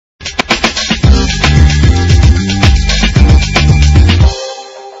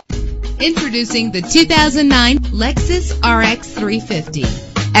Introducing the 2009 Lexus RX 350.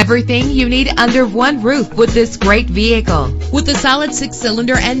 Everything you need under one roof with this great vehicle. With a solid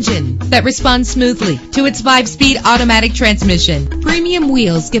 6-cylinder engine that responds smoothly to its 5-speed automatic transmission. Premium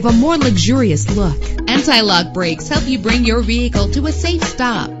wheels give a more luxurious look. Anti-lock brakes help you bring your vehicle to a safe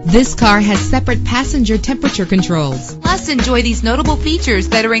stop. This car has separate passenger temperature controls. Plus, enjoy these notable features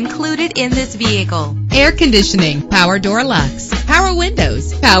that are included in this vehicle. Air conditioning, power door locks, power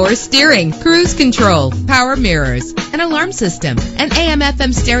windows, power steering, cruise control, power mirrors, an alarm system, an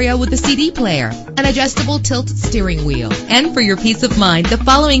AM/FM stereo with a CD player, an adjustable tilt steering wheel. And for your peace of mind, the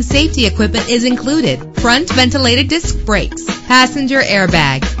following safety equipment is included: front ventilated disc brakes, passenger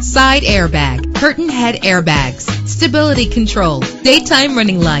airbag, side airbag, curtain head airbags, stability control, daytime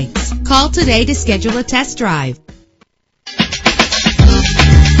running lights. Call today to schedule a test drive.